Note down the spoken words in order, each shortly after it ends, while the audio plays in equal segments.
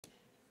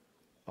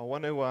I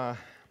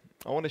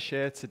want to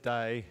share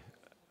today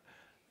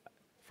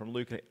from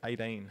Luke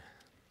 18.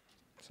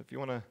 So if you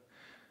want to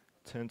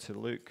turn to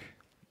Luke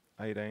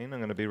 18, I'm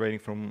going to be reading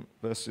from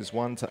verses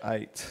 1 to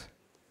 8.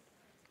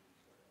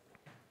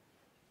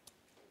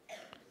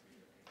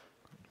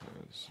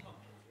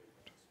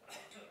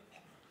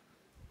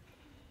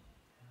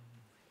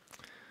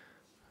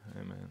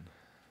 Amen.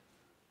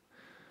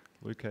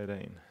 Luke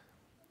 18.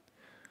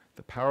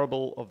 The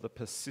parable of the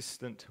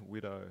persistent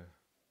widow.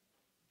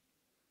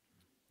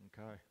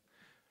 Okay.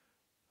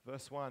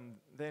 Verse 1,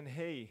 then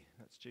he,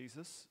 that's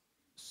Jesus,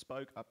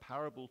 spoke a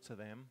parable to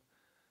them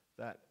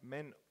that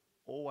men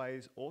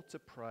always ought to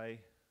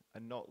pray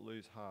and not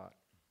lose heart,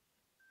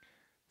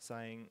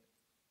 saying,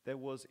 there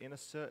was in a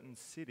certain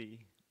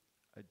city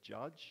a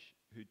judge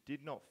who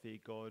did not fear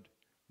God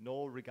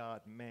nor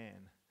regard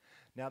man.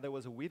 Now there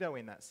was a widow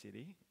in that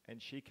city,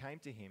 and she came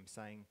to him,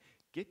 saying,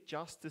 get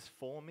justice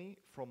for me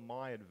from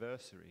my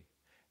adversary.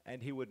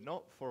 And he would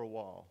not for a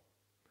while.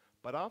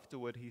 But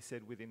afterward he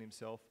said within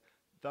himself,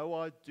 though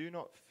I do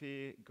not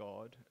fear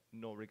God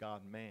nor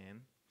regard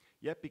man,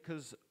 yet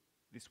because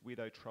this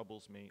widow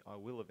troubles me, I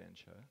will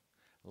avenge her,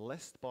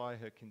 lest by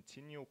her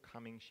continual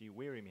coming she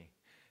weary me.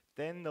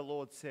 Then the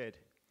Lord said,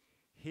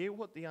 hear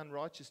what the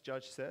unrighteous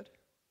judge said,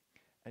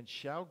 and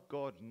shall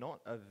God not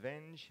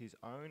avenge his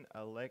own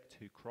elect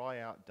who cry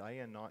out day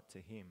and night to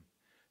him,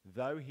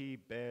 though he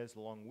bears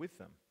long with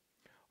them?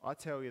 I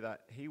tell you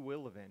that he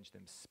will avenge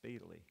them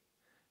speedily.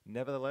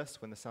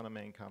 Nevertheless, when the Son of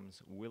Man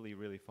comes, will he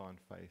really find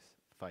faith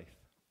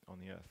on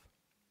the earth?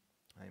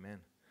 Amen.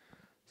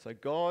 So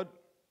God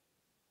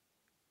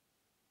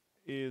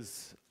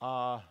is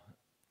our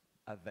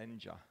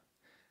avenger.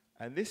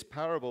 And this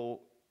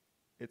parable,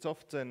 it's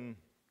often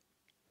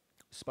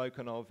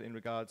spoken of in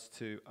regards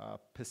to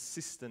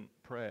persistent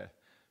prayer,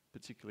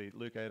 particularly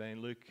Luke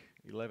 18, Luke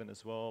 11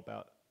 as well,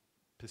 about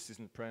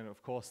persistent prayer. And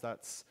of course,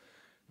 that's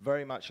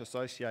very much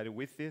associated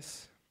with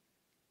this.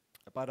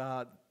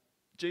 But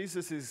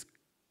Jesus is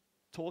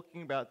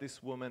talking about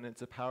this woman.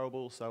 It's a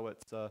parable, so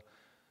it's,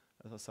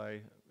 as I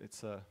say,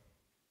 it's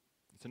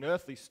an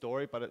earthly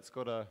story, but it's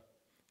got a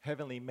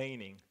heavenly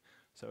meaning.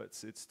 So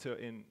it's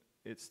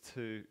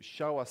to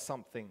show us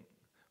something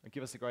and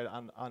give us a greater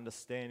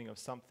understanding of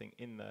something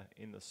in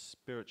the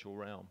spiritual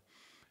realm.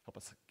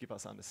 Give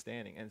us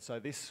understanding. And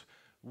so there's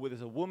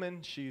a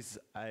woman. She's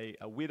a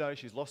widow.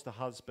 She's lost a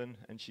husband,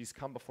 and she's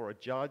come before a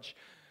judge.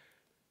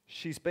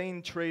 She's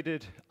been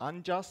treated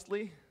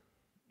unjustly.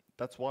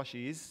 That's why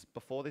she is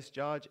before this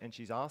judge, and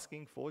she's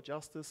asking for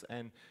justice.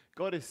 And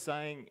God is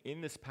saying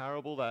in this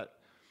parable that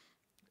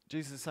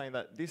Jesus is saying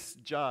that this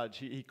judge,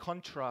 he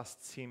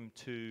contrasts him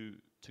to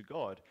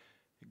God.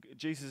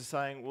 Jesus is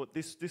saying, well,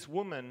 this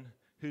woman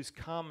who's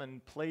come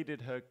and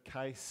pleaded her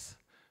case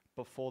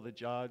before the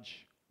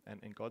judge,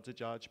 and God's a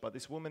judge, but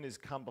this woman has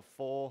come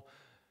before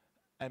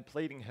and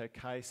pleading her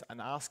case and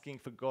asking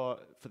for God,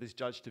 for this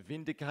judge to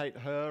vindicate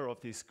her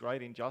of this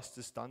great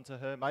injustice done to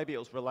her. Maybe it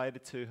was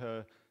related to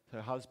her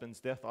husband's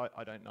death.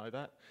 I don't know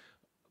that.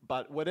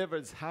 But whatever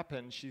has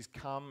happened, she's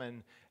come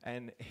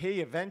and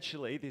he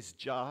eventually, this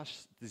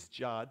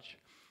judge,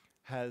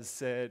 has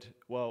said,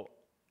 well,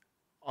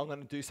 I'm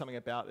going to do something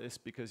about this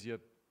because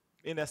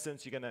in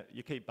essence,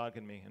 you keep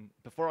bugging me. And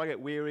before I get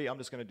weary, I'm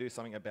just going to do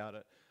something about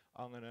it.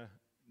 I'm going to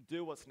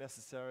do what's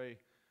necessary,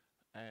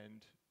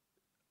 and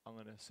I'm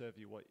going to serve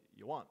you what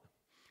you want.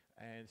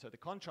 And so the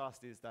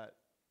contrast is that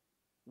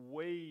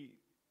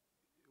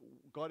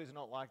God is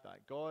not like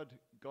that.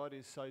 God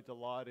is so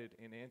delighted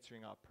in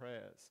answering our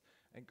prayers,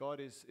 and God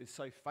is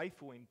so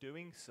faithful in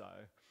doing so,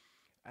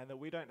 and that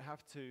we don't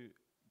have to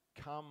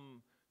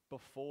come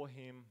before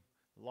him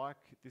like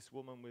this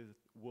woman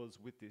was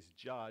with this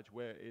judge,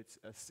 where it's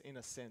in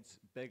a sense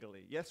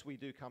beggarly. Yes, we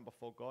do come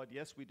before God.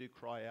 Yes, we do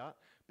cry out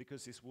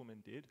because this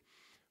woman did,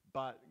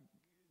 but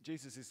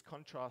Jesus is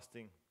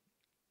contrasting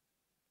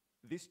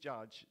this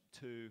judge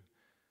to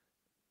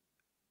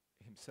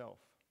himself,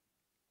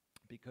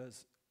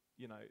 because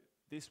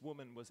this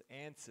woman was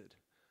answered.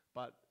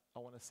 But I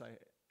want to say,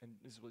 and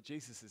this is what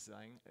Jesus is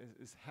saying,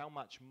 is how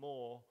much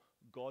more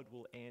God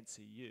will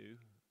answer you,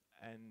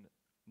 and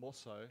more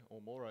so,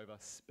 or moreover,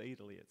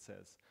 speedily, it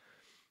says.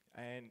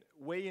 And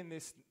we in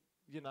this,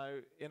 in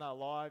our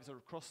lives or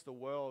across the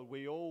world,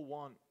 we all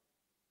want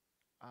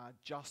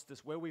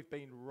justice where we've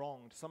been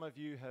wronged. Some of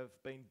you have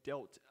been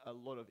dealt a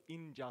lot of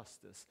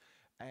injustice,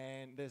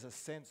 and there's a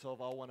sense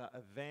of, I want to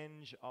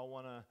avenge, I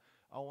want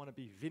to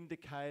be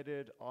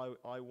vindicated,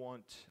 I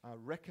want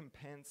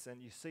recompense.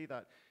 And you see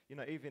that,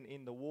 even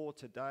in the war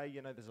today,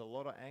 there's a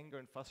lot of anger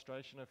and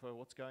frustration over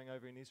what's going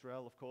over in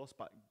Israel, of course,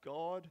 but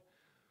God,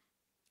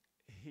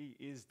 he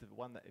is the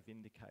one that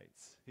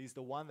vindicates. He's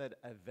the one that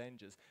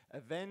avenges.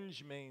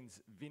 Avenge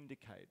means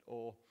vindicate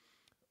or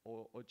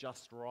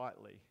just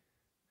rightly.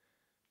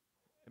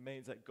 It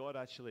means that God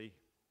actually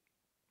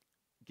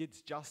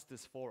gets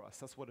justice for us.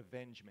 That's what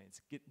avenge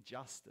means, get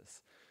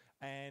justice.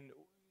 And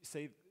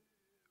see,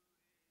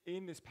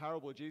 in this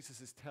parable, Jesus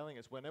is telling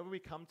us whenever we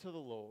come to the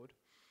Lord,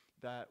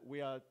 that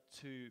we are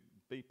to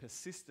be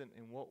persistent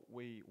in what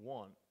we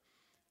want,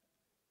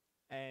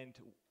 and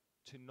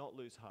to not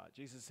lose heart.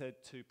 Jesus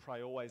said to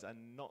pray always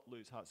and not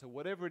lose heart. So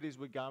whatever it is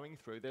we're going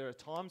through, there are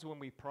times when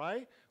we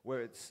pray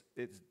where it's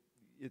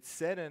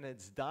said and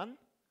it's done,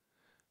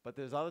 but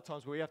there's other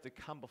times where we have to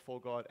come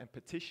before God and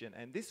petition.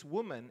 And this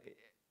woman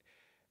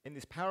in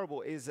this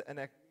parable is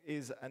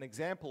an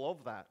example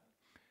of that.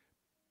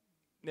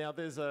 Now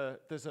there's a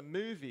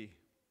movie.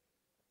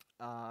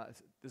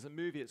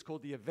 It's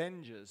called The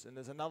Avenges, and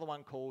there's another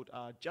one called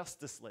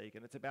Justice League,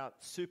 and it's about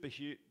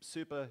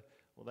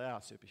well, they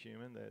are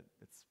superhuman.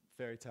 It's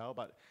fairy tale,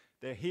 but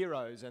they're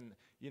heroes, and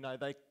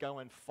they go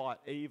and fight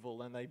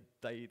evil, and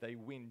they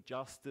win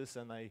justice,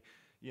 and they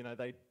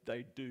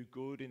do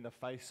good in the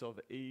face of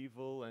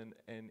evil and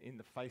in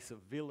the face of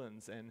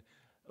villains. And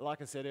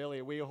like I said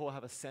earlier, we all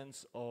have a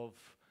sense of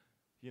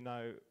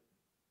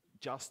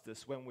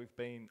justice when we've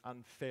been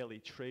unfairly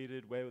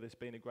treated, where there's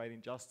been a great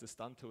injustice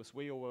done to us.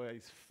 We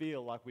always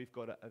feel like we've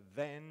got to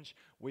avenge,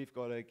 we've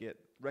got to get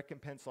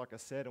recompense, like I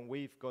said, and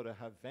we've got to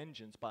have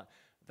vengeance. But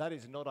that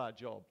is not our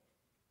job.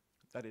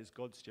 That is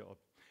God's job.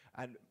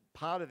 And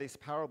part of this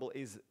parable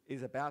is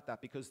about that,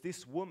 because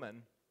this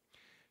woman,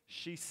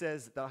 she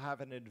says they'll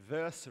have an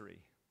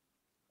adversary.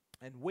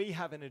 And we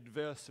have an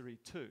adversary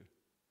too.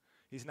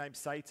 His name's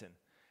Satan.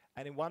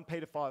 And in 1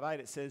 Peter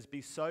 5:8 it says,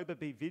 "Be sober,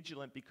 be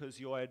vigilant, because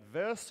your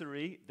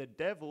adversary, the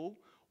devil,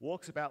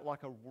 walks about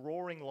like a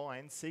roaring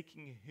lion,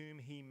 seeking whom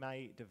he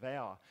may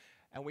devour."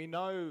 And we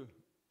know,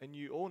 and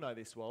you all know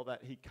this well,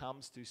 that he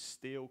comes to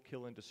steal,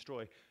 kill, and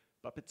destroy.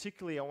 But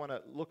particularly I want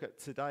to look at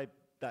today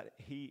that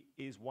he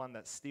is one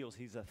that steals.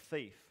 He's a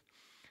thief.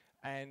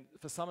 And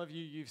for some of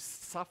you, you've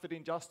suffered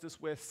injustice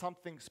where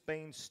something's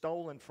been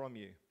stolen from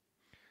you.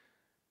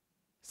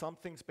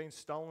 Something's been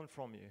stolen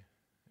from you.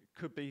 It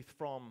could be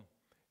from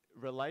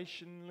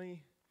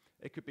relationally,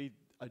 it could be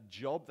a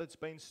job that's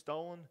been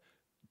stolen,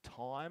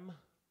 time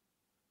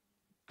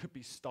could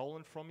be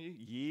stolen from you,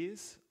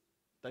 years,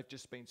 they've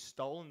just been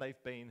stolen,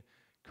 they've been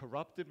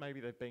corrupted, maybe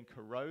they've been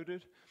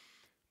corroded.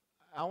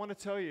 I want to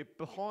tell you,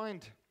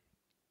 behind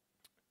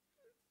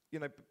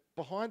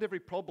every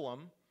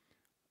problem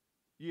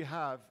you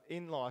have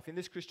in life, in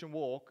this Christian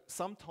walk,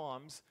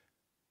 sometimes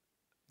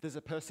there's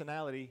a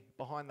personality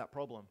behind that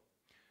problem.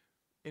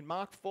 In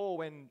Mark 4,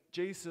 when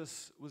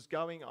Jesus was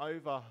going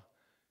over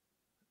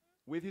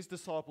with his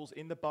disciples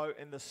in the boat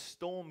and the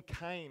storm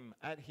came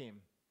at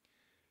him,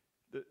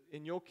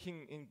 in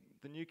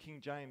the New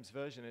King James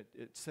Version,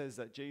 it says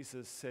that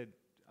Jesus said,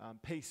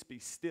 "Peace, be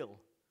still."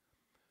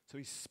 So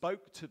he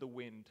spoke to the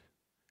wind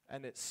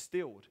and it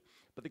stilled.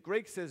 But the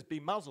Greek says, "Be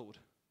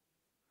muzzled,"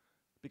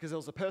 because there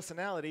was a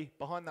personality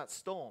behind that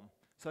storm.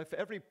 So for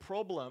every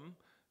problem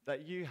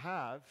that you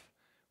have,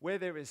 where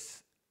there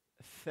is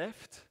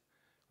theft,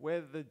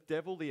 where the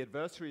devil, the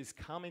adversary, has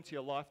come into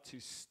your life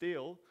to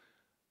steal,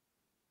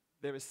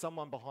 there is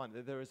someone behind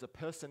it. There is a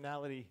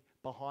personality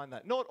behind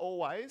that. Not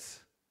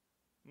always.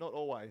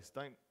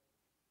 Don't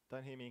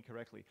hear me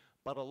incorrectly.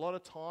 But a lot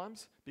of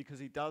times, because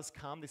he does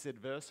come, this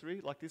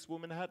adversary, like this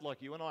woman had, like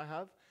you and I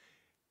have,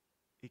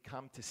 he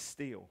come to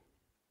steal.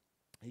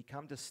 He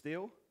come to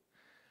steal.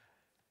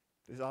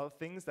 There's other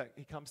things that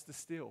he comes to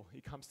steal.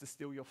 He comes to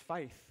steal your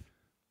faith.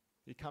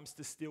 He comes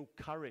to steal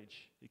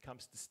courage. He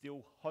comes to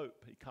steal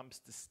hope. He comes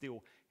to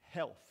steal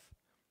health.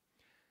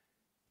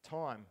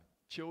 Time,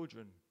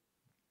 children.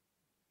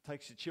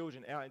 Takes your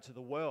children out into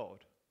the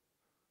world.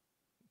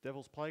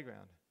 Devil's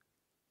playground.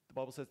 The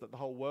Bible says that the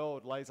whole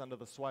world lays under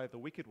the sway of the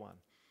wicked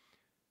one.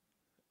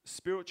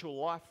 Spiritual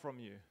life from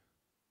you.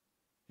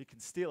 He can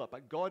steal it.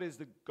 But God is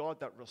the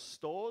God that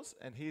restores,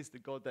 and he is the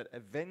God that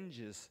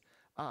avenges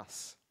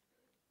us.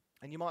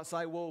 And you might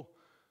say, well,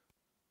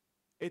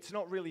 it's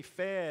not really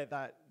fair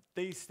that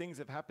these things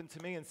have happened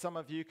to me, and some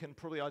of you can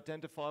probably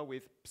identify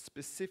with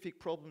specific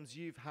problems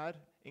you've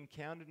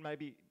encountered,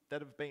 maybe that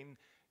have been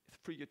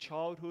through your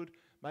childhood,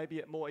 maybe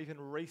at more even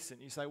recent.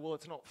 You say, well,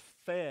 it's not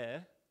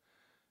fair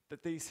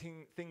that these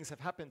things have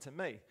happened to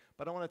me.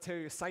 But I want to tell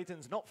you,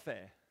 Satan's not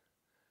fair.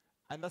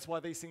 And that's why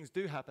these things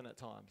do happen at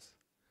times.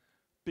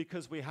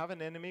 Because we have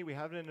an enemy, we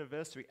have an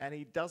adversary, and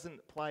he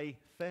doesn't play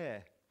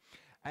fair.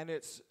 And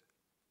it's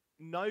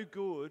no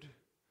good,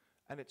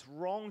 and it's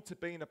wrong to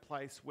be in a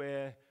place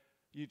where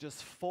you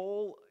just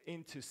fall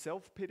into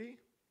self-pity,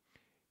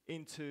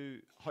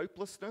 into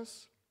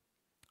hopelessness,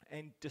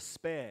 and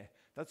despair.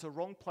 That's a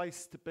wrong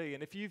place to be.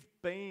 And if you've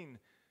been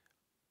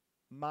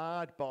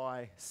marred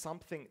by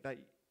something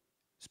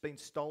that's been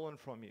stolen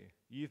from you,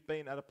 you've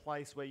been at a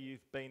place where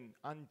you've been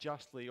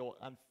unjustly or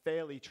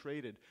unfairly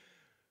treated,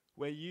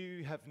 where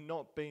you have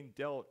not been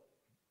dealt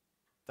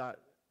that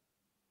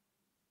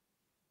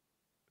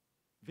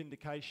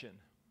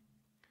vindication,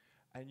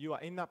 and you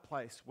are in that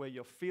place where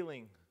you're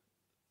feeling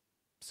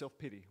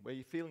self-pity, where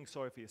you're feeling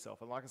sorry for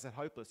yourself, and like I said,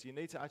 hopeless, you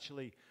need to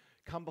actually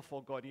come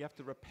before God. You have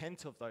to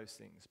repent of those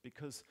things,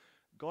 because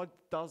God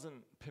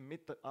doesn't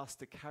permit us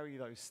to carry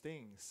those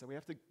things. So we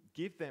have to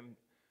give them,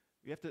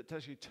 we have to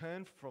actually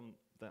turn from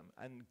them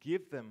and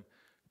give them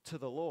to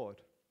the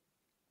Lord.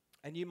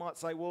 And you might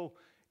say, well,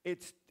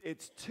 it's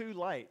too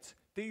late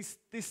This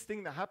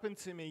thing that happened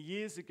to me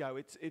years ago,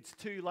 it's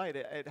too late.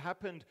 It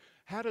happened.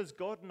 How does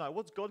God know?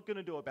 What's God going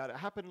to do about it? It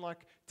happened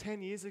like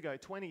 10 years ago,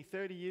 20,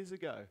 30 years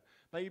ago.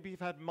 Maybe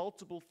you've had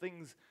multiple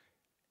things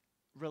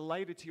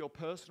related to your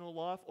personal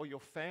life or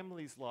your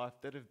family's life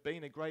that have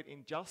been a great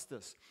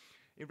injustice.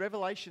 In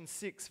Revelation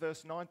 6,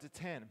 verse 9 to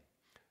 10,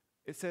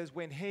 it says,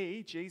 when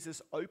he,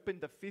 Jesus,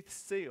 opened the fifth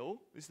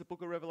seal, this is the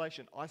book of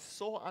Revelation, I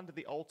saw under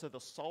the altar the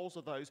souls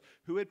of those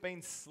who had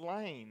been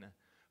slain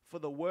for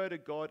the word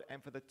of God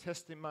and for the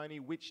testimony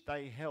which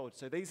they held.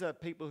 So these are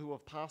people who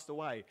have passed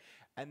away.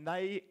 And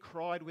they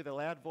cried with a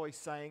loud voice,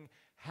 saying,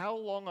 how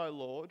long, O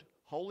Lord,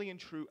 holy and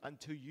true,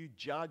 until you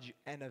judge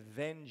and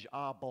avenge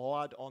our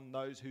blood on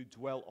those who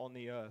dwell on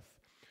the earth?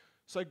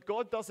 So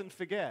God doesn't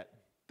forget.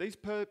 These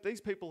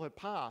people have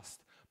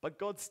passed, but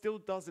God still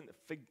doesn't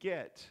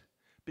forget,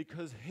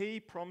 because he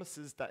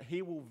promises that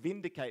he will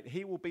vindicate.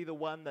 He will be the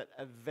one that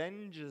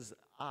avenges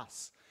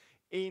us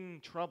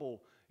in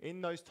trouble, in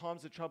those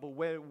times of trouble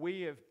where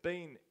we have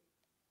been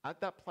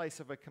at that place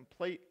of a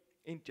complete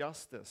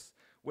injustice,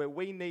 where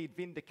we need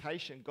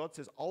vindication. God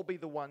says, I'll be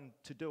the one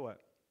to do it.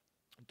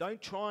 Don't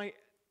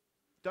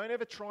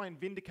ever try and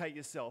vindicate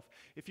yourself.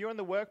 If you're in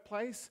the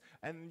workplace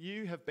and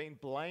you have been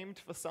blamed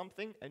for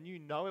something and you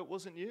know it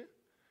wasn't you,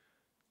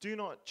 do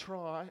not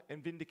try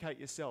and vindicate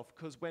yourself,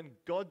 because when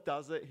God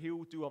does it, he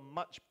will do a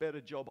much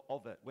better job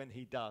of it when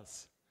he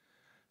does.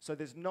 So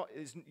it's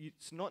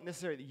not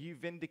necessary that you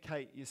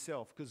vindicate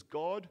yourself, because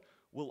God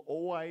will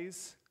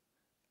always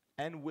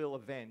and will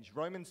avenge.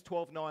 Romans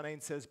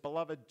 12:19 says,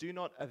 beloved, do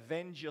not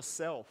avenge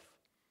yourself,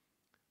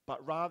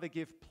 but rather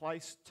give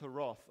place to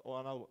wrath,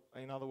 or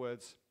in other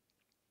words,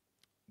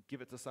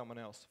 give it to someone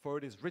else. For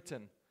it is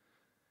written,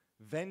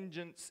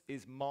 vengeance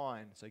is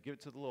mine. So give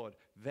it to the Lord.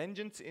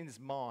 Vengeance is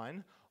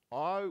mine.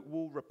 I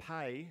will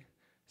repay,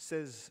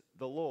 says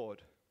the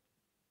Lord.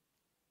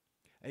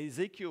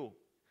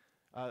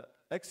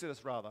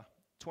 Exodus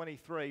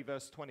 23,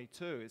 verse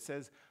 22, it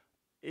says,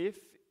 if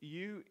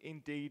you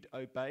indeed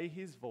obey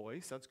his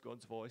voice, that's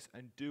God's voice,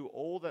 and do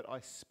all that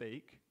I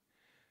speak,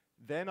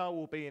 then I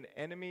will be an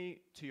enemy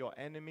to your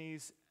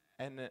enemies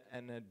and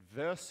an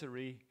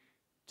adversary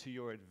to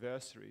your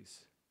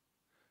adversaries.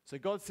 So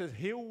God says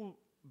he'll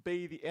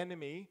be the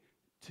enemy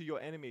to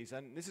your enemies.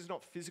 And this is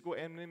not physical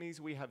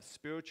enemies. We have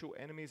spiritual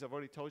enemies. I've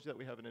already told you that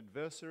we have an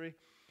adversary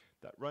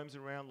that roams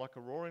around like a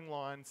roaring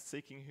lion,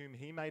 seeking whom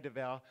he may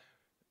devour.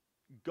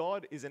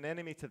 God is an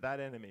enemy to that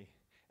enemy.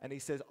 And he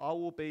says, I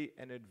will be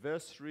an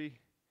adversary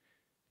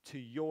to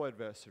your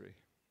adversary.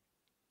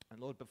 And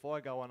Lord, before I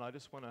go on, I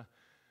just want to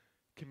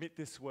commit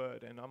this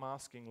word. And I'm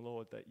asking,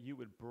 Lord, that you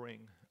would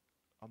bring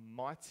a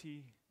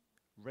mighty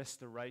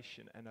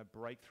restoration and a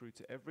breakthrough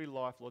to every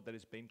life, Lord, that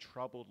has been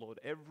troubled, Lord.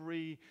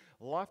 Every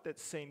life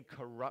that's seen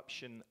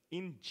corruption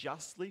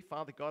unjustly,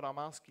 Father God, I'm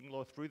asking,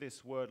 Lord, through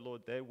this word,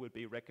 Lord, there would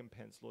be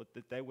recompense, Lord,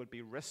 that there would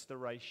be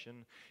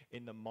restoration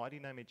in the mighty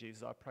name of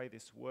Jesus. I pray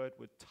this word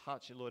would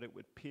touch, Lord, it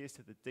would pierce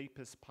to the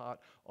deepest part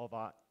of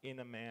our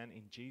inner man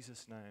in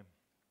Jesus' name.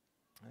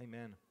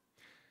 Amen.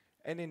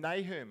 And in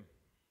Nahum,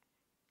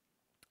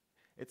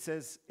 it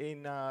says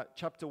in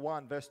chapter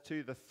 1, verse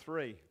 2 to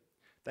 3,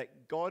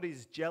 that God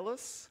is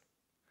jealous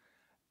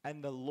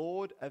and the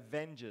Lord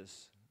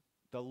avenges.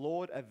 The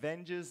Lord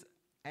avenges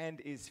and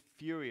is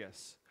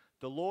furious.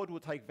 The Lord will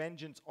take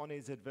vengeance on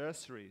his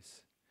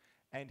adversaries,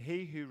 and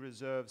he who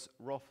reserves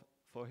wrath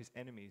for his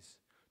enemies.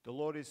 The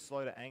Lord is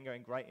slow to anger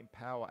and great in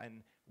power,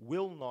 and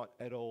will not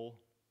at all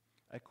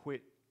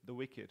acquit the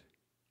wicked.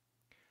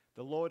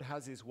 The Lord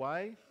has his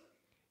way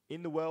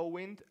in the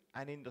whirlwind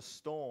and in the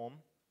storm,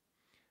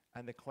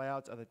 and the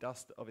clouds are the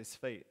dust of his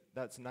feet.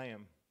 That's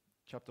Nahum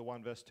chapter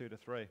 1, verse 2 to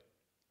 3.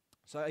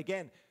 So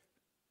again,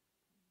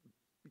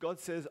 God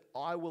says,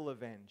 I will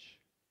avenge.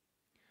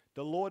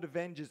 The Lord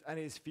avenges and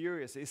is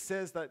furious. It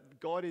says that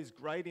God is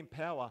great in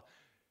power.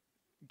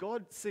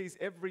 God sees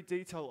every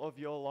detail of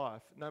your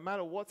life. No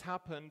matter what's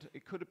happened,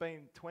 it could have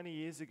been 20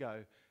 years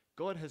ago.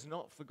 God has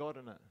not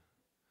forgotten it.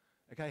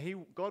 Okay,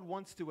 God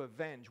wants to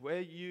avenge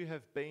where you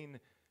have been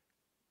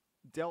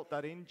dealt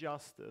that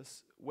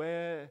injustice,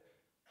 where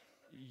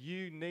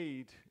you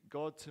need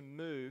God to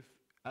move.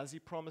 As he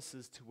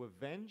promises to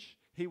avenge,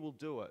 he will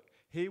do it.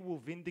 He will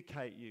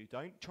vindicate you.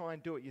 Don't try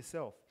and do it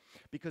yourself.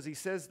 Because he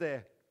says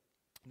there,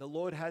 the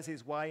Lord has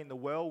his way in the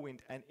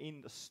whirlwind and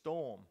in the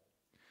storm.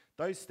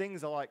 Those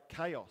things are like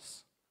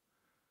chaos.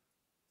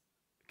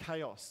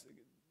 Chaos.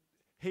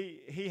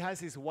 He has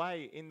his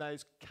way in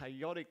those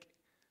chaotic,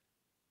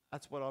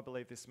 that's what I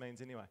believe this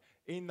means anyway,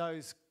 in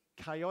those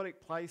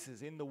chaotic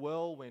places, in the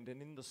whirlwind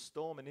and in the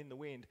storm and in the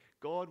wind,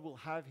 God will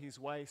have his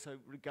way. So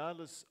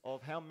regardless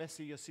of how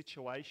messy your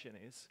situation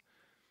is,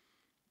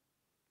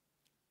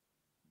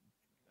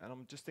 and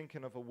I'm just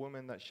thinking of a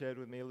woman that shared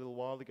with me a little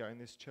while ago in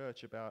this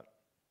church about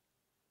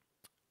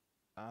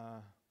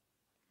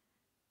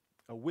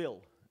a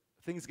will.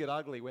 Things get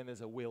ugly when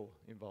there's a will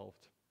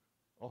involved,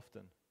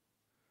 often.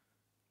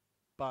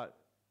 But,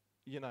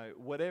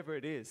 whatever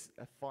it is,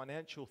 a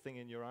financial thing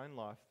in your own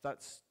life,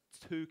 that's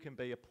too can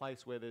be a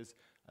place where there's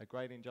a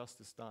great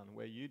injustice done,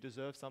 where you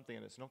deserve something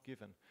and it's not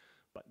given.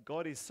 But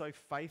God is so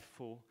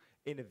faithful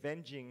in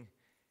avenging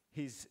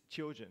his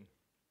children.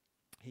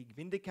 He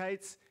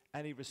vindicates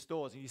and he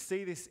restores. And you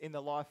see this in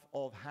the life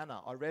of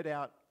Hannah. I read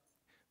out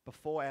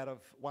before out of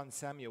 1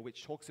 Samuel,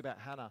 which talks about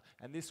Hannah.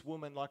 And this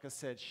woman, like I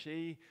said,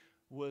 she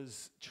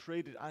was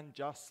treated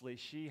unjustly.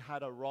 She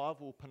had a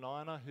rival,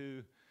 Peninnah,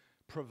 who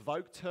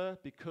provoked her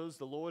because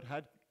the Lord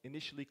had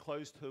initially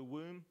closed her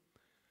womb.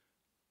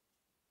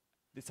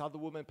 This other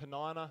woman,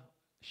 Peninnah,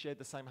 shared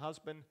the same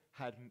husband,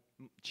 had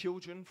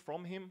children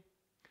from him.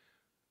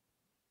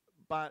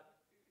 But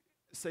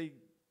see,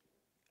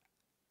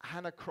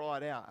 Hannah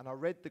cried out, and I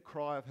read the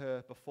cry of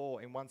her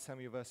before in 1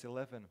 Samuel verse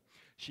 11.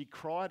 She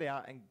cried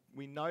out, and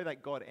we know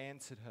that God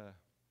answered her.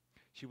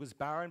 She was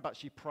barren, but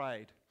she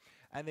prayed.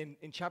 And then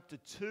in chapter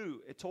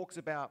 2, it talks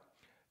about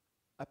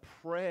a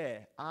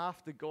prayer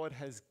after God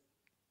has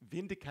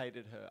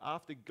vindicated her,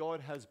 after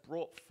God has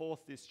brought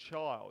forth this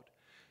child.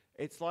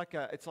 It's like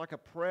a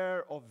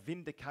prayer of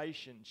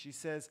vindication. She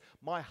says,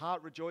 my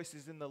heart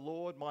rejoices in the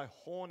Lord. My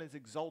horn is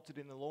exalted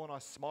in the Lord. I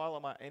smile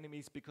at my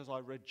enemies because I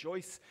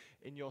rejoice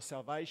in your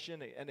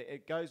salvation. And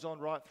it goes on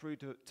right through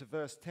to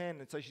verse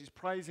 10. And so she's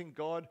praising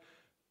God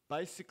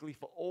basically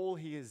for all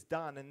he has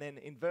done. And then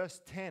in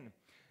verse 10,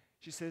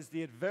 she says,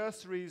 the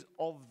adversaries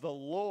of the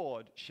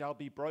Lord shall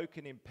be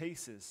broken in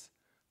pieces.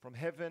 From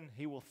heaven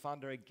he will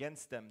thunder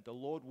against them. The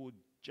Lord will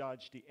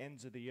judge the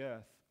ends of the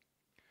earth.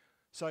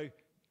 So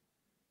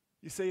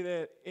you see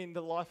that in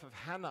the life of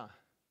Hannah,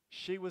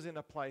 she was in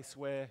a place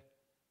where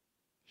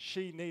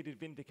she needed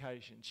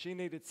vindication. She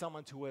needed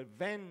someone to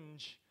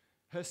avenge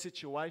her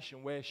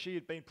situation, where she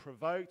had been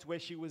provoked, where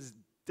she was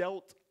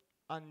dealt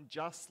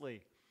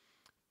unjustly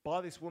by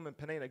this woman,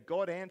 Peninnah.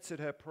 God answered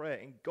her prayer,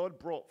 and God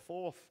brought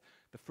forth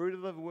the fruit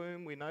of the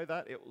womb. We know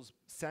that. It was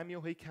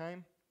Samuel, he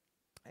came.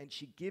 And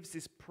she gives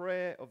this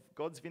prayer of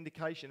God's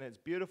vindication, and it's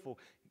beautiful,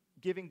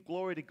 giving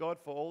glory to God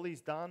for all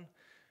he's done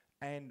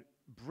and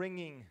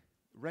bringing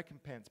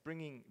recompense,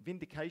 bringing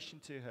vindication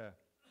to her.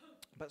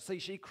 But see,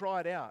 she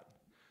cried out.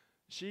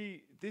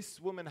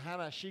 This woman,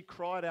 Hannah, she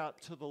cried out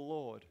to the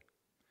Lord.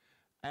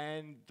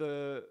 And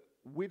the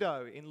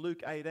widow in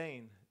Luke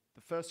 18,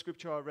 the first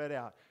scripture I read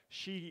out,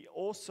 she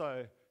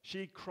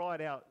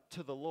cried out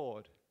to the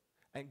Lord,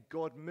 and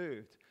God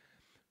moved.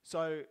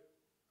 So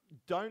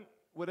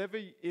whatever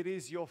it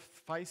is you're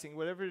facing,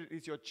 whatever it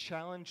is you're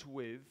challenged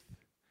with,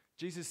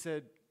 Jesus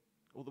said,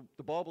 or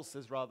the Bible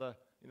says rather,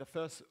 in the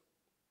first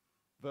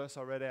verse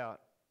I read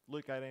out,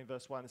 Luke 18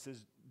 verse 1, it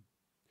says,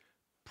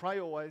 pray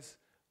always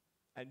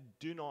and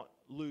do not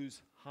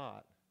lose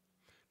heart.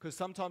 Because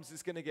sometimes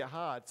it's going to get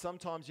hard.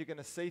 Sometimes you're going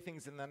to see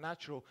things in the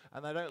natural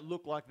and they don't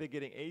look like they're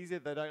getting easier.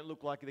 They don't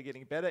look like they're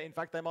getting better. In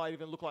fact, they might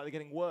even look like they're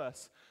getting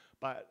worse.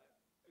 But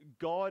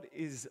God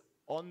is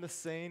on the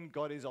scene.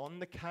 God is on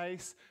the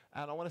case.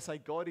 And I want to say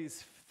God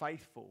is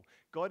faithful.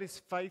 God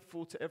is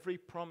faithful to every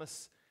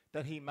promise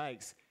that he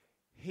makes.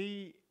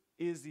 He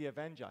is the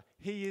avenger.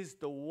 He is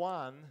the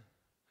one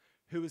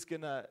who is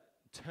going to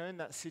turn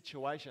that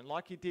situation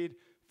like he did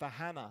for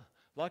Hannah,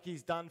 like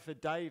he's done for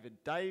David.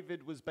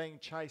 David was being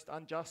chased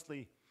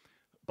unjustly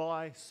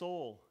by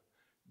Saul.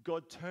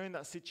 God turned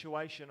that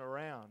situation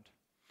around.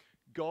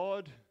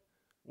 God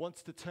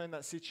wants to turn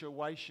that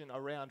situation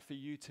around for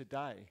you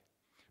today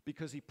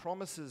because he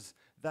promises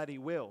that he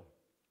will.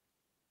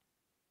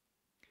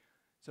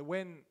 So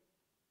when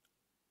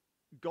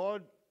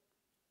God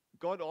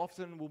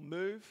often will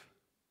move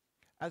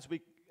as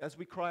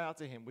we cry out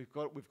to him. We've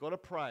got to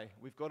pray.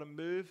 We've got to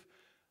move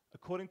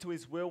according to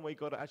his will. We've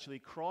got to actually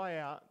cry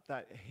out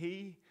that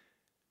he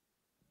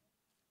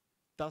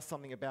does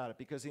something about it.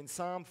 Because in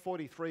Psalm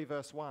 43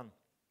 verse 1,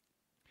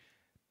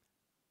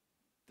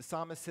 the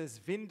psalmist says,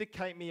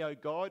 vindicate me, O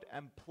God,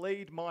 and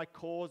plead my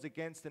cause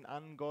against an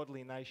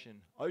ungodly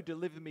nation. O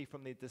deliver me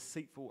from the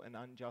deceitful and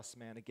unjust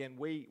man. Again,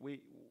 we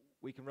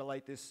can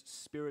relate this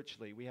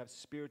spiritually. We have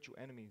spiritual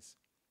enemies.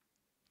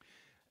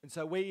 And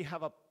so we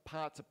have a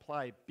part to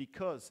play,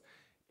 because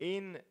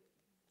in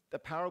the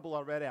parable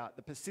I read out,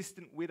 the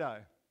persistent widow,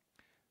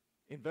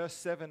 in verse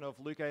 7 of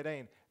Luke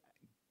 18,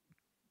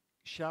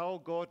 shall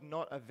God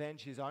not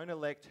avenge his own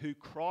elect who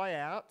cry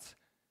out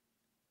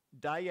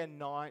day and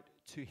night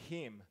to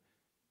him,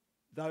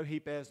 though he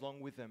bears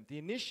long with them? The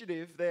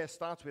initiative there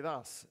starts with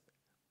us.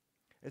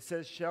 It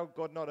says, shall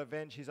God not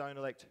avenge his own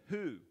elect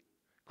who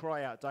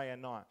cry out day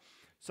and night?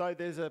 So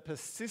there's a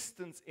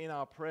persistence in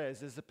our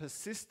prayers. There's a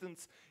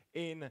persistence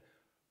in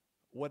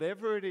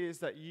whatever it is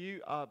that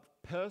you are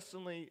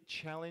personally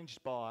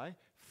challenged by,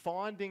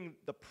 finding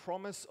the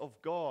promise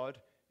of God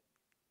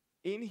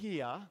in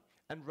here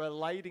and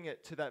relating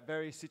it to that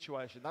very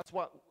situation. That's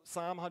what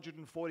Psalm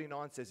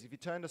 149 says. If you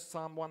turn to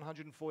Psalm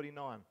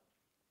 149,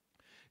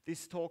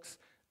 this talks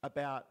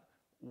about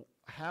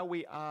how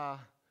we are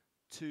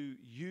to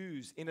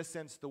use, in a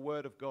sense, the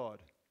Word of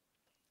God.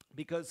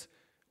 Because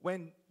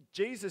when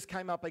Jesus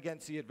came up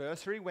against the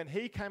adversary, when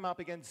he came up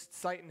against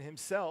Satan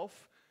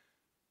himself,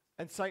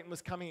 and Satan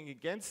was coming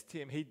against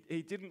him, he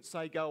didn't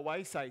say, go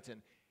away,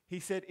 Satan. He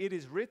said, it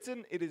is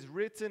written, it is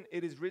written,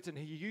 it is written.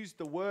 He used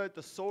the word,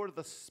 the sword of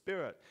the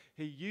Spirit.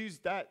 He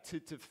used that to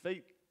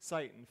defeat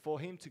Satan, for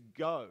him to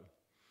go.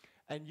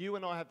 And you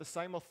and I have the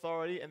same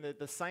authority, and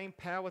the same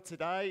power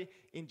today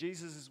in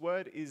Jesus'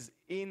 word is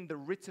in the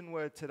written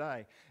word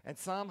today. And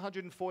Psalm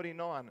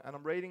 149, and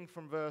I'm reading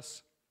from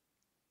verse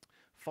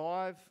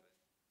 5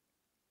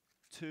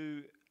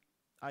 to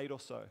 8 or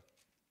so.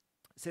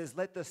 It says,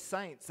 let the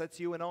saints, that's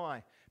you and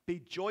I, be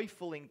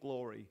joyful in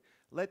glory.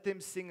 Let them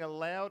sing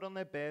aloud on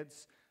their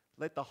beds.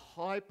 Let the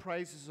high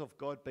praises of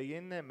God be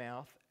in their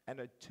mouth and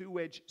a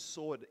two-edged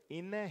sword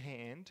in their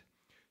hand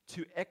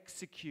to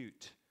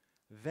execute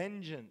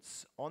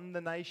vengeance on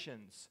the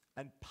nations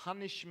and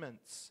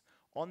punishments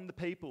on the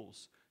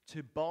peoples,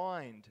 to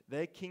bind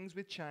their kings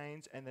with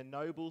chains and their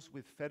nobles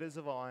with fetters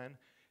of iron,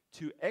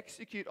 to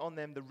execute on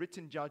them the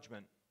written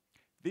judgment.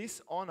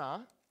 This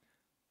honor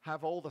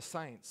have all the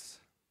saints.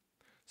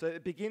 So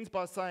it begins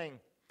by saying,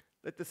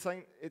 in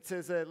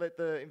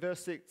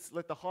verse 6,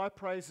 let the high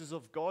praises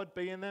of God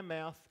be in their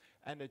mouth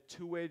and a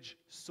two-edged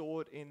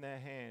sword in their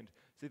hand.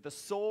 See, the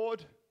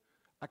sword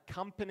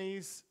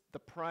accompanies the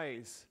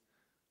praise.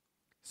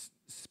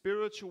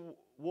 Spiritual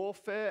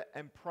warfare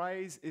and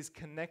praise is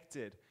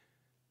connected.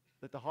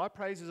 Let the high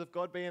praises of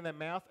God be in their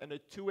mouth and a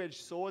two-edged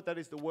sword, that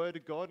is the word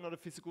of God, not a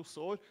physical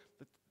sword.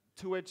 The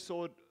two-edged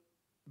sword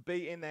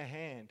be in their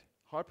hand.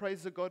 High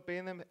praises of God be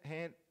in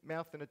their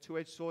mouth and a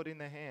two-edged sword in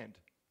their hand.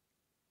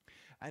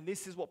 And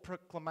this is what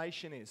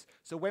proclamation is.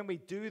 So when we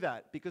do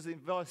that, because in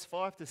verse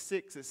 5 to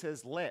 6 it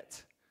says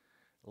let.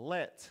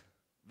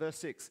 Verse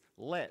 6,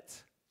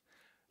 let.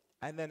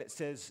 And then it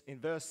says in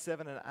verse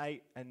 7 and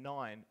 8 and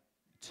 9,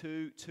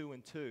 2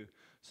 and 2.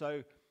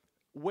 So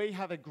we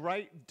have a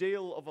great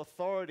deal of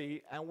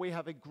authority, and we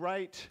have a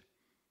great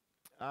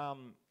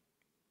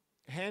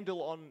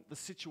handle on the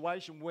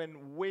situation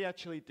when we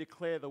actually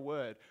declare the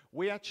word.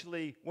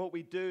 What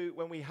we do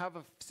when we have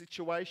a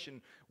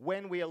situation,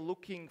 when we are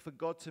looking for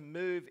God to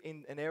move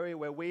in an area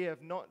where we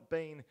have not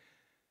been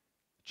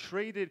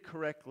treated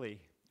correctly,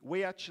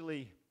 we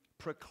actually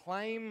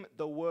proclaim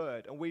the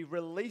word and we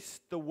release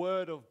the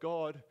word of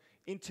God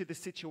into the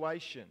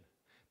situation.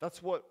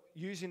 That's what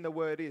using the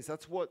word is.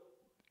 That's what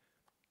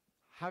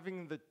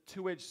having the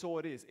two-edged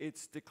sword is.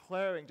 It's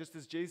declaring, just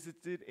as Jesus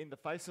did in the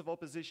face of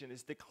opposition,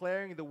 it's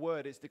declaring the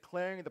word. It's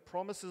declaring the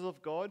promises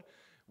of God,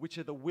 which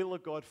are the will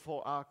of God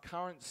for our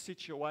current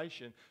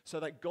situation, so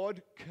that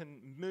God can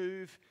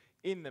move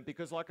in them.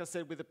 Because like I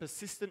said, with a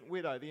persistent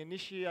widow, the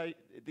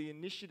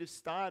initiative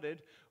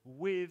started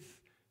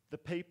with the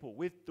people,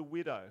 with the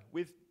widow,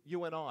 with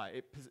you and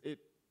I. It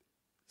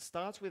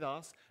starts with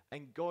us,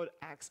 and God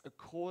acts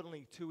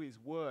accordingly to his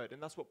word.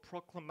 And that's what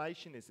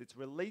proclamation is. It's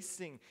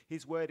releasing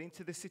his word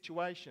into the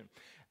situation.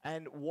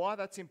 And why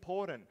that's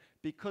important?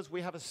 Because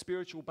we have a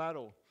spiritual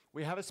battle.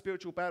 We have a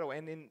spiritual battle.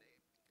 And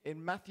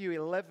in Matthew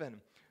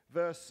 11,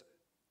 verse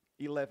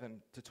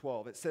 11 to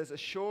 12, it says,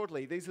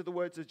 assuredly, these are the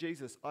words of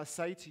Jesus, I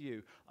say to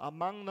you,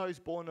 among those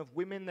born of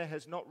women there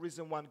has not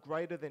risen one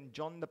greater than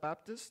John the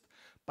Baptist,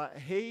 but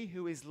he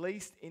who is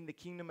least in the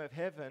kingdom of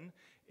heaven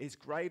is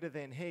greater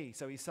than he.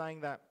 So he's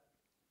saying that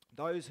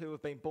those who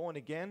have been born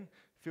again,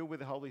 filled with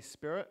the Holy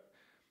Spirit,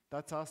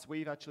 that's us.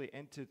 We've actually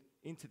entered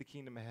into the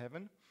kingdom of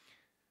heaven.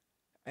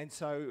 And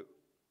so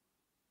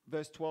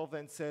verse 12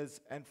 then says,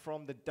 and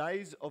from the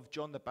days of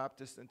John the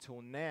Baptist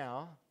until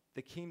now,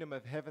 the kingdom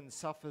of heaven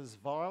suffers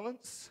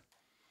violence.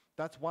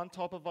 That's one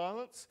type of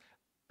violence.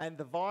 And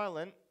the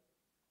violent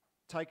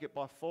take it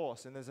by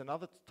force. And there's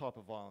another type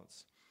of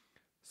violence.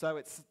 So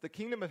it's the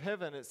kingdom of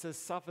heaven, it says,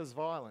 suffers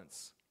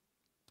violence.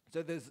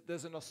 So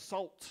there's an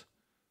assault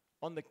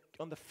on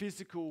the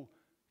physical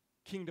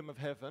kingdom of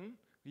heaven.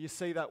 You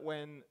see that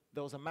when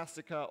there was a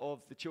massacre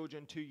of the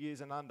children 2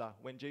 years and under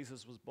when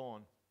Jesus was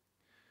born.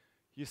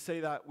 You see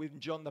that when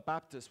John the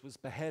Baptist was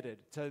beheaded.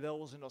 So there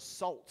was an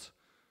assault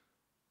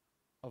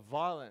of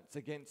violence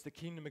against the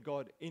kingdom of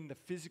God in the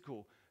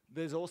physical.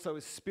 There's also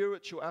a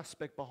spiritual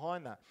aspect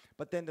behind that.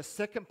 But then the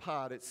second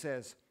part, it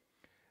says,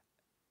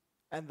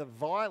 and the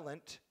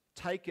violent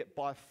take it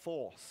by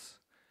force.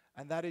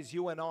 And that is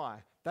you and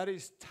I. That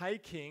is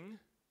taking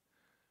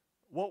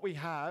what we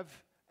have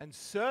and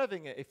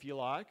serving it, if you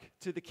like,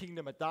 to the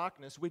kingdom of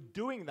darkness. We're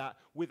doing that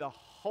with a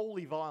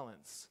holy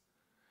violence.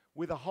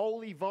 With a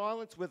holy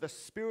violence, with a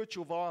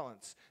spiritual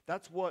violence.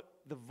 That's what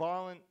the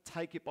violent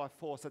take it by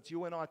force. That's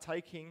you and I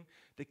taking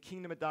the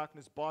kingdom of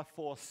darkness by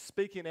force,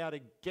 speaking out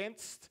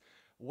against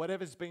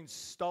whatever's been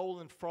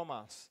stolen from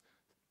us.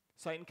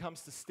 Satan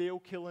comes to steal,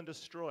 kill, and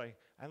destroy.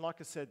 And like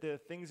I said, there are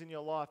things in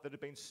your life that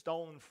have been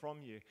stolen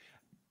from you.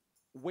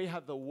 We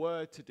have the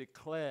word to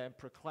declare and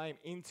proclaim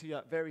into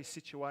that very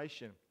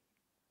situation.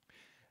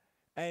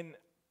 And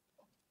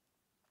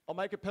I'll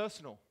make it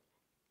personal.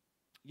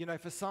 You know,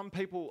 for some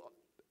people,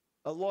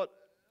 a lot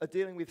are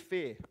dealing with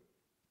fear.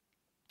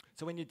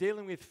 So when you're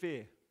dealing with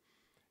fear,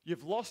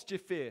 you've lost your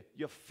fear.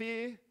 Your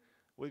fear,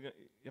 well, you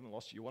haven't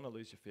lost it, you want to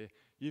lose your fear.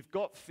 You've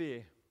got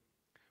fear,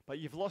 but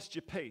you've lost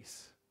your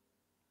peace.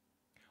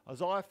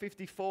 Isaiah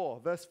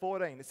 54, verse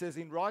 14, it says,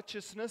 in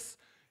righteousness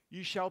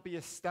you shall be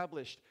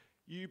established.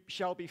 You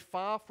shall be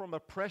far from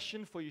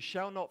oppression, for you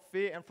shall not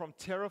fear, and from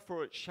terror,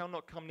 for it shall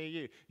not come near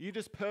you. You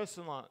just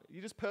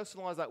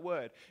personalize that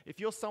word. If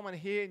you're someone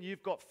here and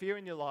you've got fear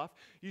in your life,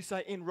 you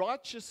say, in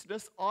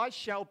righteousness I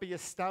shall be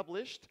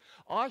established.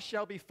 I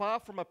shall be far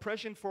from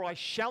oppression, for I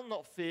shall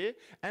not fear,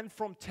 and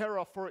from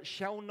terror, for it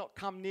shall not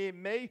come near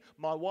me,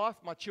 my wife,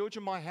 my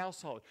children, my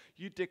household.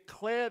 You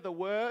declare the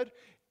word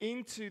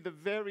into the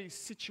very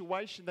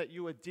situation that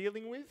you are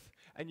dealing with,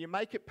 and you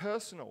make it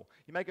personal.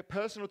 You make it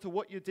personal to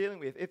what you're dealing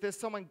with. If there's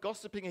someone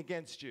gossiping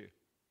against you,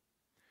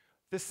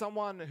 there's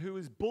someone who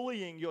is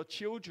bullying your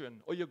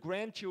children or your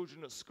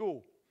grandchildren at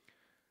school,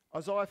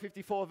 Isaiah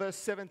 54 verse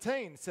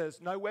 17 says,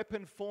 no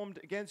weapon formed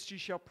against you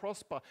shall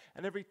prosper,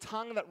 and every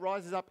tongue that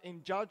rises up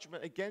in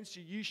judgment against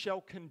you, you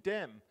shall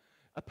condemn.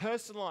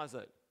 Personalize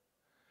it.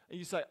 And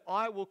you say,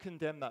 I will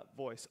condemn that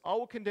voice. I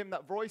will condemn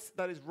that voice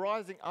that is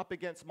rising up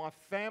against my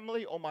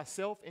family or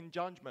myself in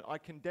judgment. I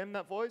condemn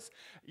that voice.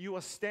 You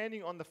are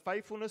standing on the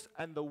faithfulness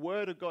and the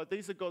word of God.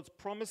 These are God's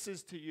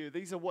promises to you.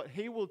 These are what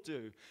he will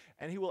do.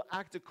 And he will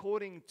act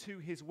according to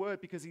his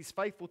word because he's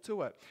faithful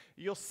to it.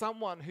 You're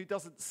someone who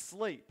doesn't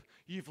sleep.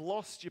 You've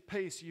lost your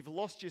peace. You've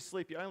lost your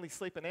sleep. You only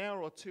sleep an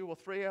hour or 2 or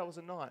 3 hours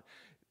a night.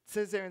 It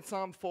says there in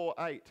Psalm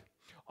 4:8,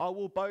 I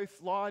will both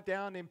lie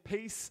down in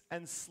peace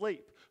and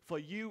sleep. For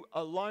you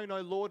alone,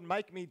 O Lord,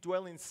 make me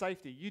dwell in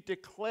safety. You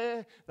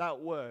declare that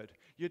word.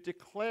 You're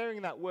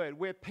declaring that word.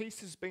 Where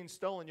peace has been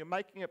stolen, you're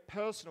making it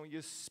personal.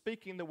 You're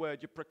speaking the word.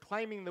 You're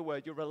proclaiming the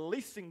word. You're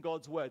releasing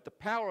God's word, the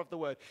power of the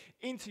word,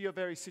 into your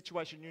very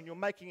situation. You're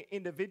making it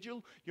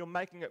individual. You're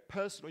making it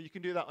personal. You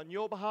can do that on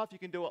your behalf. You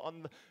can do it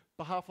on the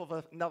behalf of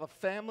another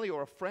family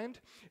or a friend.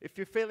 If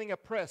you're feeling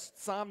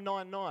oppressed, Psalm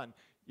 9:9.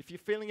 If you're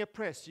feeling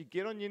oppressed, you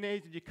get on your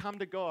knees and you come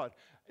to God.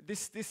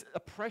 This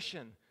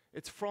oppression,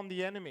 it's from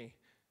the enemy.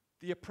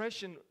 The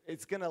oppression,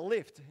 it's going to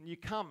lift, and you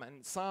come.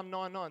 And Psalm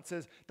 9:9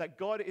 says that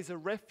God is a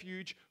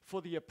refuge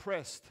for the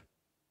oppressed.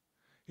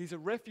 He's a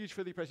refuge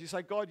for the oppressed. You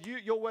say, God,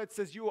 your word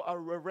says you are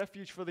a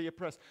refuge for the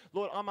oppressed.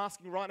 Lord, I'm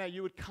asking right now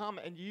you would come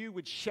and you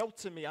would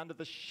shelter me under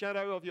the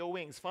shadow of your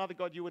wings. Father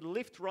God, you would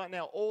lift right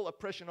now all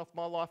oppression off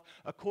my life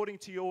according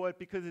to your word,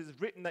 because it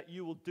is written that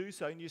you will do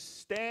so. And you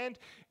stand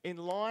in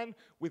line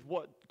with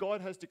what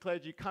God has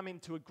declared. You come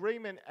into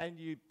agreement and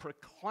you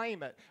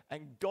proclaim it,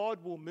 and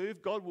God will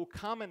move. God will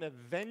come and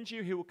avenge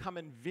you. He will come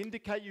and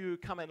vindicate you. He will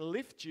come and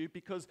lift you,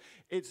 because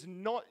it's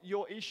not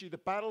your issue. The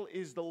battle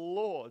is the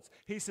Lord's.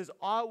 He says,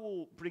 I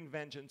will bring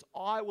vengeance.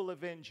 I will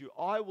avenge you.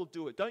 I will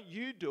do it. Don't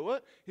you do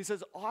it. He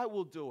says, I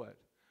will do it.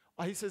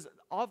 He says,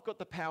 I've got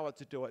the power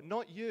to do it,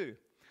 not you.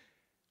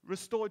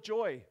 Restore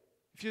joy.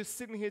 If you're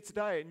sitting here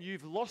today and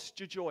you've lost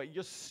your joy,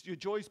 your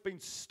joy's been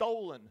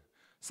stolen.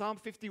 Psalm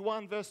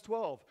 51 verse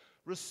 12.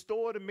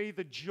 Restore to me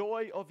the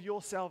joy of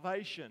your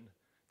salvation.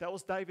 That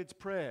was David's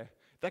prayer.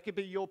 That could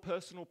be your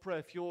personal prayer.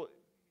 If you're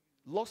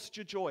lost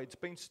your joy, it's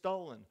been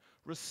stolen.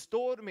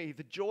 Restore to me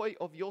the joy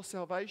of your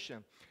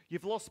salvation.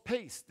 You've lost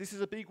peace. This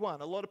is a big one.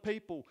 A lot of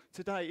people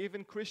today,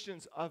 even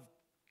Christians, are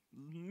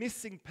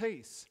missing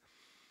peace.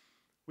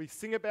 We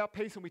sing about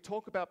peace and we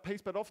talk about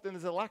peace, but often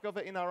there's a lack of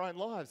it in our own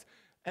lives.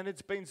 And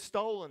it's been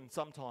stolen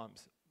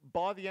sometimes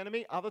by the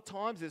enemy. Other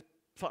times it's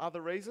for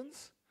other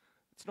reasons.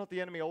 It's not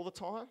the enemy all the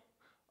time.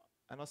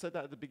 And I said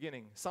that at the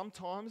beginning.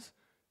 Sometimes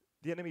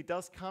the enemy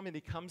does come, and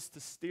he comes to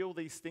steal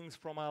these things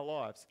from our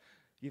lives.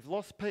 You've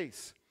lost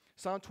peace.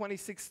 Psalm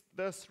 26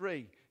 verse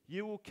 3,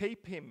 you will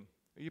keep him.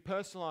 You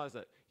personalize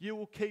it. You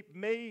will keep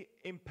me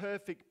in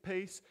perfect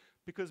peace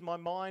because my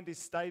mind is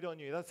stayed on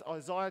you. That's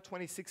Isaiah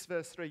 26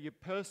 verse 3. You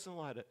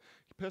personalize it.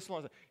 You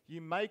personalize it. You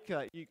make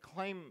it. You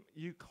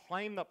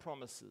claim the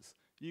promises.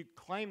 You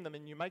claim them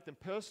and you make them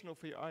personal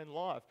for your own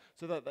life,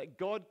 so that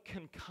God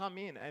can come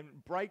in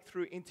and break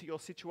through into your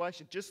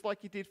situation, just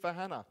like he did for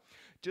Hannah,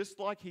 just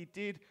like he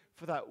did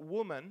for that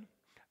woman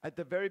at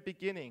the very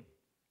beginning.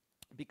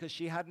 Because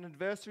she had an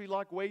adversary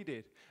like we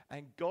did.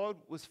 And God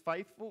was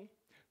faithful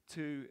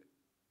to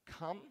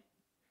come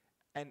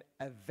and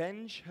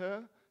avenge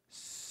her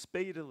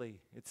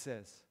speedily, it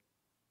says.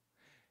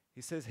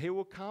 He says he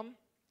will come,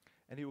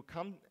 and he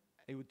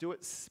will do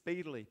it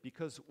speedily,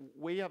 because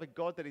we have a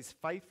God that is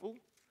faithful.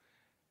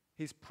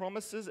 His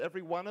promises,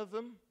 every one of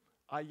them,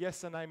 are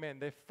yes and amen.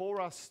 They're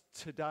for us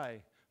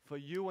today, for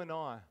you and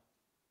I.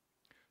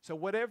 So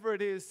whatever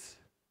it is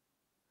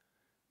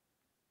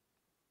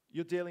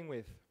you're dealing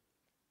with,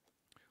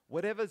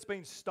 whatever's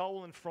been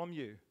stolen from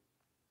you,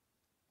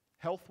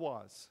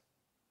 health-wise,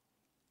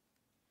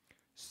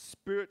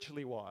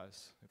 spiritually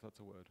wise, if that's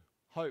a word,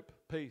 hope,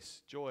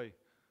 peace, joy,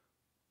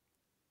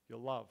 your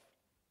love,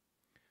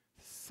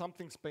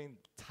 something's been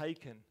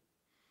taken.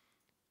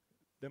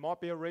 There might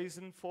be a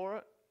reason for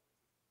it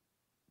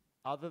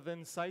other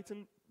than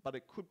Satan, but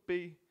it could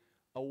be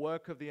a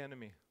work of the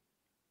enemy.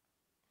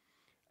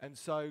 And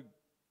so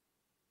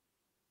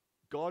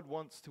God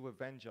wants to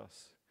avenge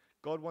us.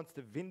 God wants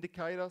to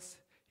vindicate us.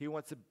 He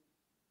wants to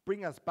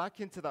bring us back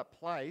into that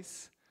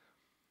place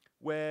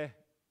where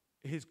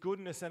his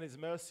goodness and his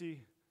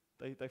mercy,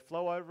 they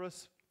flow over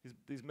us.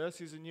 These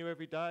mercies are new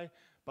every day,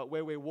 but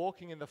where we're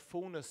walking in the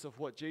fullness of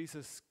what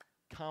Jesus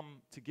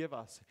come to give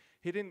us.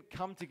 He didn't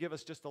come to give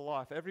us just a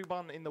life.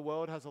 Everyone in the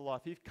world has a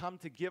life. He's come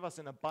to give us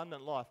an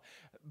abundant life.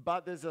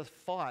 But there's a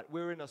fight.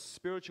 We're in a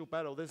spiritual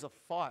battle. There's a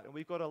fight. And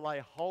we've got to lay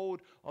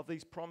hold of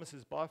these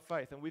promises by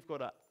faith. And we've got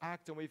to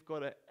act and we've got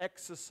to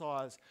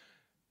exercise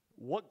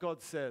what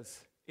God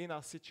says in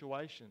our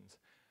situations.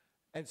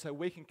 And so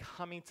we can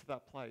come into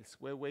that place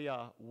where we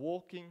are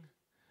walking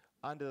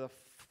under the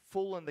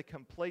full and the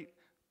complete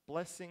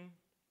blessing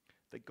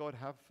that God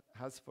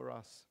has for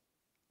us.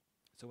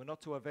 So we're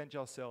not to avenge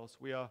ourselves.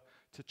 We are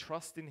to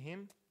trust in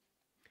Him.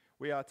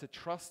 We are to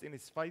trust in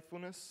His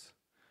faithfulness.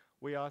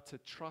 We are to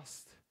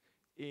trust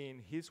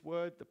in His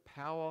word. The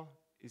power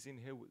is in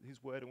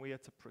His word, and we are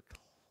to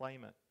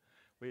proclaim it.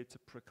 We are to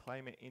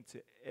proclaim it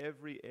into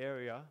every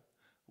area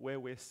where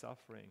we're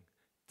suffering.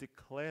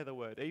 Declare the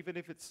word. Even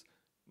if it's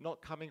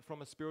not coming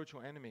from a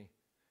spiritual enemy,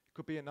 it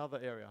could be another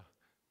area.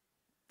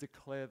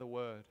 Declare the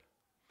word.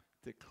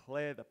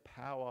 Declare the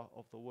power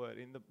of the word.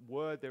 In the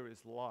word there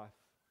is life.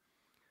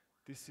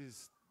 This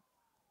is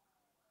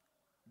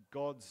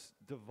God's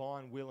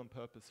divine will and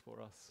purpose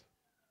for us.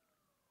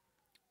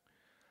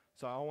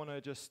 So I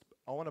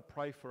want to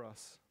pray for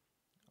us.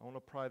 I want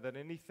to pray that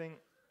anything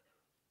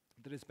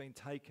that has been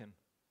taken,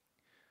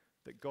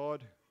 that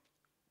God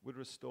would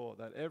restore,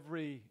 that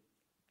every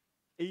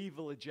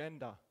evil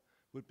agenda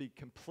would be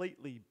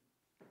completely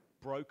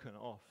broken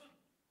off.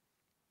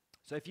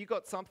 So if you've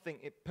got something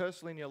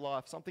personally in your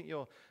life, something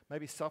you're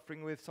maybe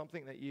suffering with,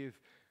 something that you've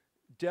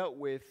dealt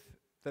with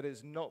that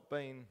has not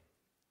been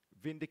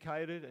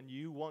vindicated and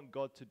you want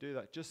God to do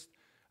that, just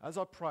as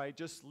I pray,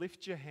 just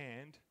lift your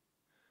hand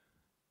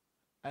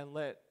and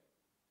let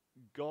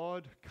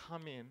God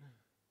come in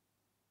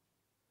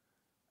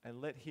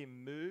and let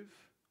Him move.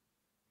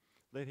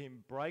 Let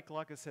Him break,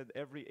 like I said,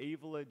 every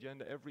evil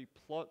agenda, every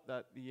plot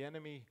that the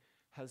enemy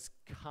has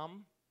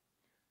come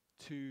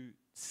to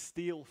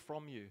steal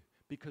from you.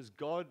 Because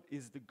God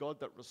is the God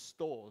that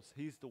restores.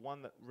 He's the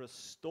one that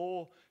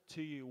restores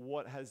to you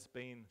what has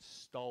been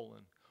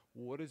stolen,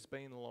 what has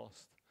been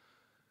lost.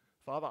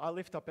 Father, I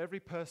lift up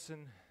every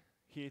person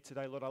here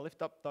today, Lord. I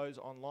lift up those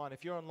online.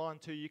 If you're online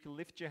too, you can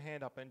lift your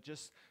hand up and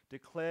just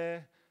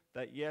declare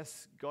that,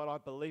 yes, God, I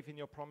believe in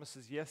your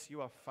promises. Yes, you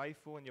are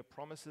faithful and your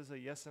promises are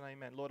yes and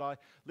amen. Lord, I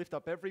lift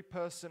up every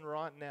person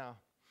right now,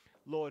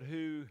 Lord,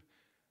 who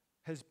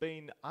has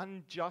been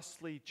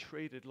unjustly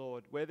treated,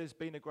 Lord, where there's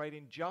been a great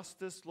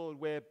injustice, Lord,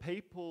 where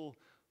people,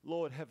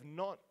 Lord, have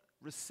not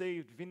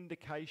received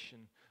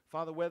vindication.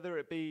 Father, whether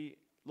it be,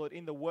 Lord,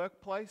 in the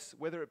workplace,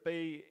 whether it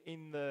be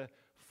in the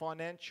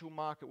financial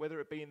market, whether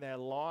it be in their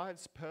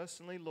lives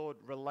personally, Lord,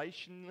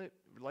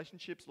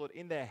 relationships, Lord,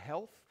 in their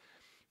health,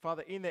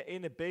 Father, in their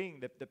inner being,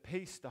 the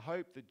peace, the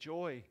hope, the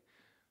joy.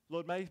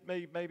 Lord,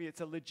 maybe it's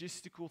a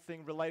logistical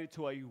thing related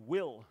to a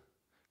will.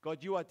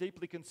 God, you are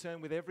deeply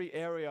concerned with every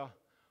area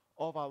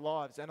of our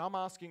lives. And I'm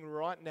asking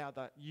right now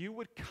that you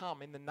would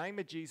come in the name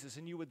of Jesus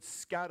and you would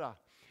scatter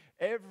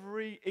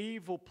every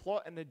evil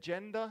plot and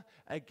agenda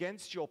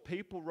against your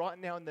people right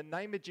now in the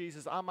name of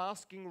Jesus. I'm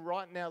asking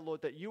right now,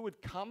 Lord, that you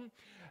would come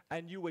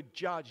and you would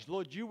judge.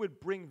 Lord, you would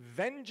bring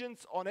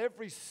vengeance on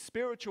every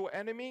spiritual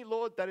enemy,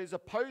 Lord, that is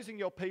opposing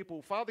your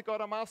people. Father God,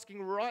 I'm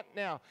asking right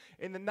now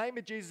in the name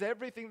of Jesus,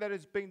 everything that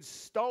has been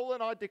stolen,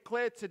 I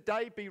declare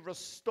today be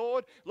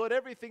restored. Lord,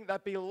 everything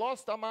that be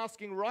lost, I'm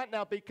asking right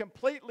now be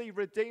completely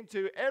redeemed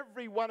to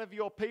every one of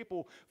your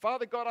people.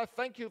 Father God, I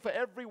thank you for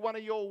every one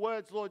of your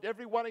words, Lord,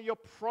 every one of your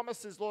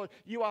promises, Lord.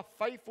 You are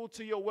faithful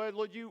to your word,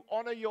 Lord. You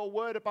honor your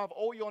word above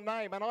all your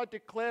name. And I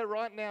declare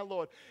right now,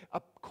 Lord,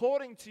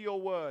 according to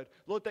your word,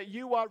 Lord, that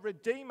you are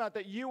Redeemer,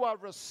 that you are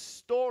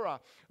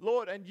Restorer,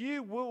 Lord, and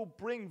you will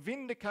bring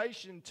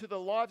vindication to the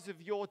lives of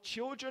your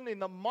children in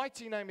the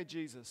mighty name of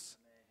Jesus.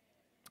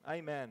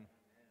 Amen.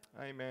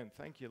 Amen.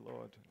 Thank you,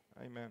 Lord.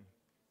 Amen.